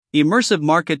Immersive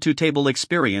market-to-table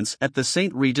experience at the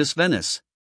St. Regis Venice.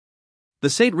 The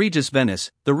St. Regis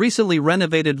Venice, the recently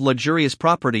renovated luxurious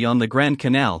property on the Grand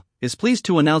Canal, is pleased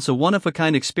to announce a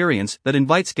one-of-a-kind experience that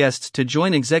invites guests to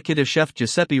join executive chef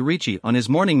Giuseppe Ricci on his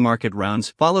morning market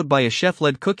rounds, followed by a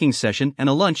chef-led cooking session and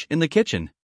a lunch in the kitchen.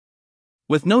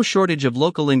 With no shortage of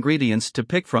local ingredients to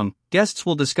pick from, guests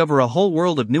will discover a whole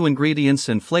world of new ingredients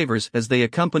and flavors as they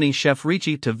accompany Chef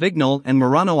Ricci to Vignole and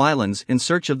Murano Islands in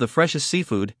search of the freshest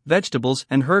seafood, vegetables,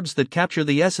 and herbs that capture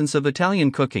the essence of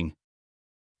Italian cooking.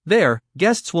 There,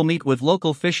 guests will meet with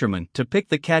local fishermen to pick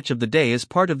the catch of the day as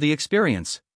part of the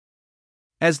experience.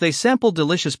 As they sample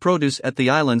delicious produce at the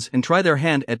islands and try their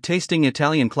hand at tasting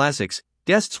Italian classics,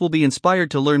 guests will be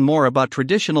inspired to learn more about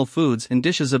traditional foods and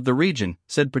dishes of the region,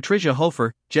 said Patricia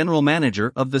Hofer, general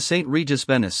manager of the St. Regis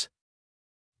Venice.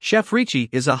 Chef Ricci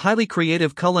is a highly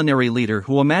creative culinary leader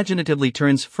who imaginatively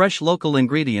turns fresh local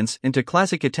ingredients into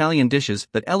classic Italian dishes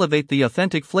that elevate the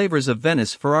authentic flavors of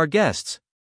Venice for our guests.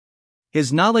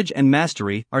 His knowledge and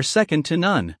mastery are second to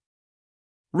none.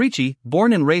 Ricci,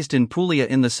 born and raised in Puglia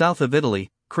in the south of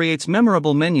Italy, creates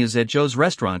memorable menus at Joe's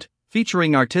restaurant,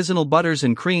 featuring artisanal butters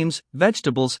and creams,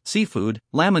 vegetables, seafood,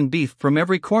 lamb and beef from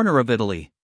every corner of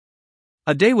Italy.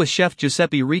 A day with Chef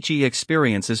Giuseppe Ricci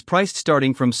experience is priced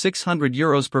starting from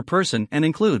 €600 per person and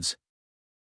includes: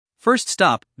 first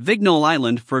stop, Vignole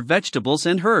Island for vegetables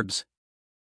and herbs.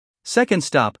 Second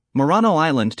stop, Murano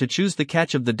Island to choose the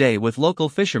catch of the day with local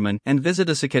fishermen and visit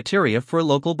a cicatteria for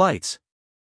local bites.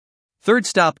 Third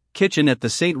stop, kitchen at the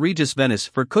St. Regis Venice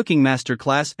for cooking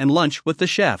masterclass and lunch with the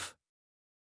chef.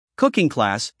 Cooking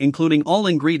class, including all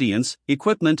ingredients,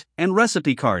 equipment, and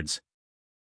recipe cards.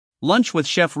 Lunch with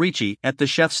Chef Ricci at the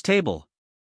chef's table.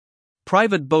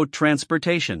 Private boat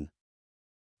transportation.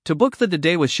 To book the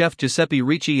Day with Chef Giuseppe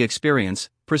Ricci experience,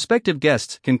 prospective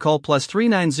guests can call +3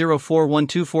 904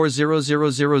 124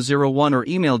 00001 or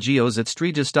email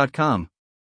geos@stregis.com.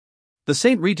 The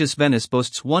St. Regis Venice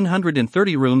boasts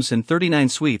 130 rooms and 39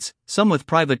 suites, some with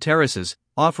private terraces,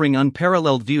 offering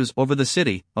unparalleled views over the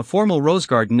city, a formal rose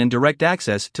garden and direct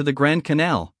access to the Grand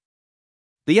Canal.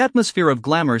 The atmosphere of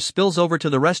glamour spills over to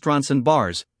the restaurants and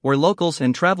bars, where locals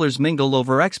and travelers mingle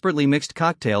over expertly mixed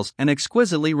cocktails and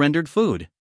exquisitely rendered food.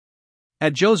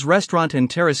 At Joe's restaurant and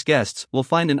terrace, guests will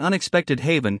find an unexpected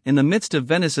haven in the midst of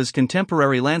Venice's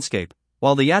contemporary landscape,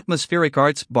 while the Atmospheric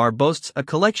Arts Bar boasts a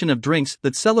collection of drinks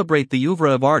that celebrate the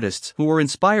oeuvre of artists who were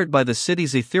inspired by the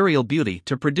city's ethereal beauty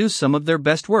to produce some of their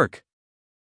best work.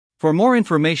 For more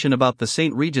information about the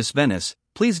St. Regis Venice,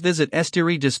 please visit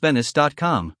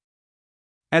stregisvenice.com.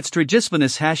 At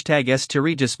Stregisvenice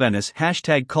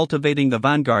 #StRegisVenice #cultivating the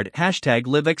vanguard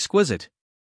 #live exquisite.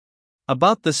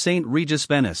 About the St. Regis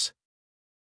Venice.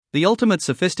 The ultimate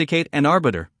sophisticate and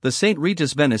arbiter, the St.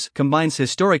 Regis Venice combines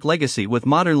historic legacy with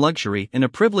modern luxury in a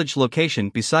privileged location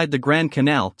beside the Grand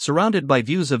Canal, surrounded by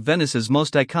views of Venice's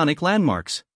most iconic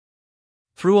landmarks.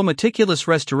 Through a meticulous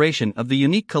restoration of the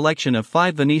unique collection of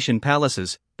 5 Venetian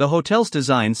palaces, the hotel's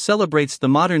design celebrates the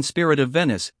modern spirit of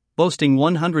Venice, boasting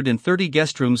 130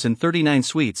 guest rooms and 39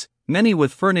 suites, many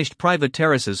with furnished private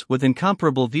terraces with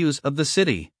incomparable views of the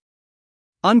city.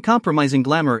 Uncompromising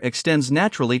glamour extends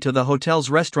naturally to the hotel's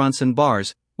restaurants and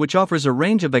bars, which offers a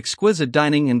range of exquisite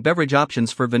dining and beverage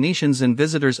options for Venetians and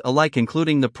visitors alike,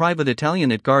 including the private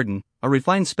Italianate garden, a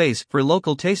refined space for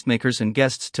local tastemakers and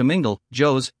guests to mingle,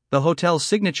 Joe's, the hotel's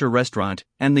signature restaurant,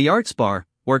 and the Arts Bar,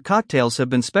 where cocktails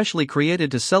have been specially created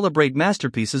to celebrate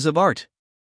masterpieces of art.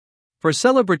 For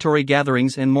celebratory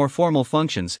gatherings and more formal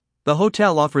functions, the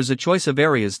hotel offers a choice of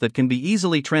areas that can be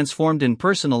easily transformed and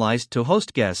personalized to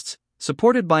host guests,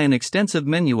 supported by an extensive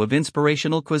menu of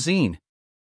inspirational cuisine.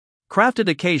 Crafted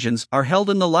occasions are held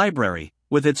in the library,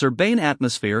 with its urbane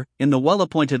atmosphere, in the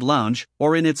well-appointed lounge,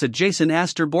 or in its adjacent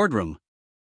Astor boardroom.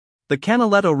 The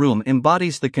Canaletto room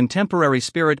embodies the contemporary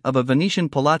spirit of a Venetian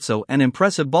palazzo and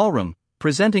impressive ballroom,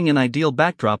 presenting an ideal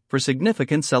backdrop for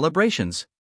significant celebrations.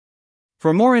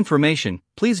 For more information,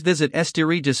 please visit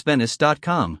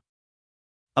stregisvenice.com.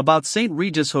 About St.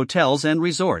 Regis Hotels and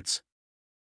Resorts.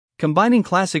 Combining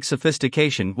classic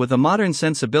sophistication with a modern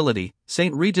sensibility,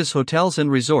 St. Regis Hotels and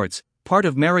Resorts, part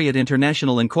of Marriott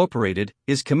International Incorporated,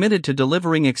 is committed to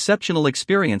delivering exceptional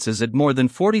experiences at more than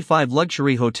 45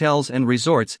 luxury hotels and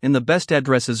resorts in the best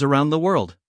addresses around the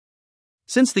world.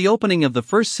 Since the opening of the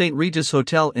first St. Regis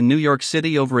Hotel in New York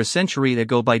City over a century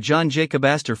ago by John Jacob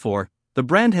Astor IV, the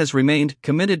brand has remained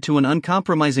committed to an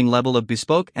uncompromising level of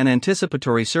bespoke and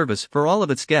anticipatory service for all of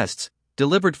its guests,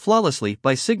 delivered flawlessly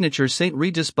by signature St.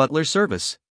 Regis butler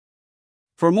service.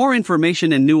 For more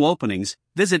information and new openings,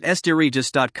 visit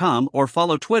stregis.com or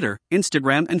follow Twitter,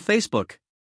 Instagram, and Facebook.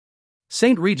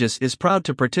 St. Regis is proud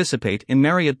to participate in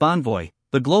Marriott Bonvoy,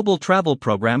 the global travel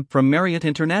program from Marriott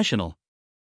International.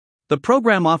 The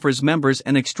program offers members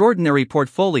an extraordinary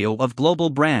portfolio of global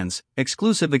brands,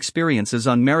 exclusive experiences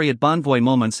on Marriott Bonvoy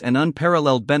moments, and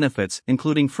unparalleled benefits,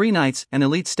 including free nights and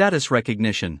elite status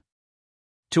recognition.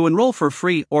 To enroll for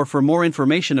free or for more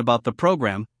information about the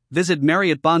program, visit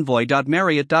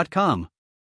marriottbonvoy.marriott.com.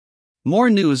 More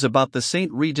news about the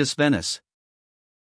St. Regis Venice.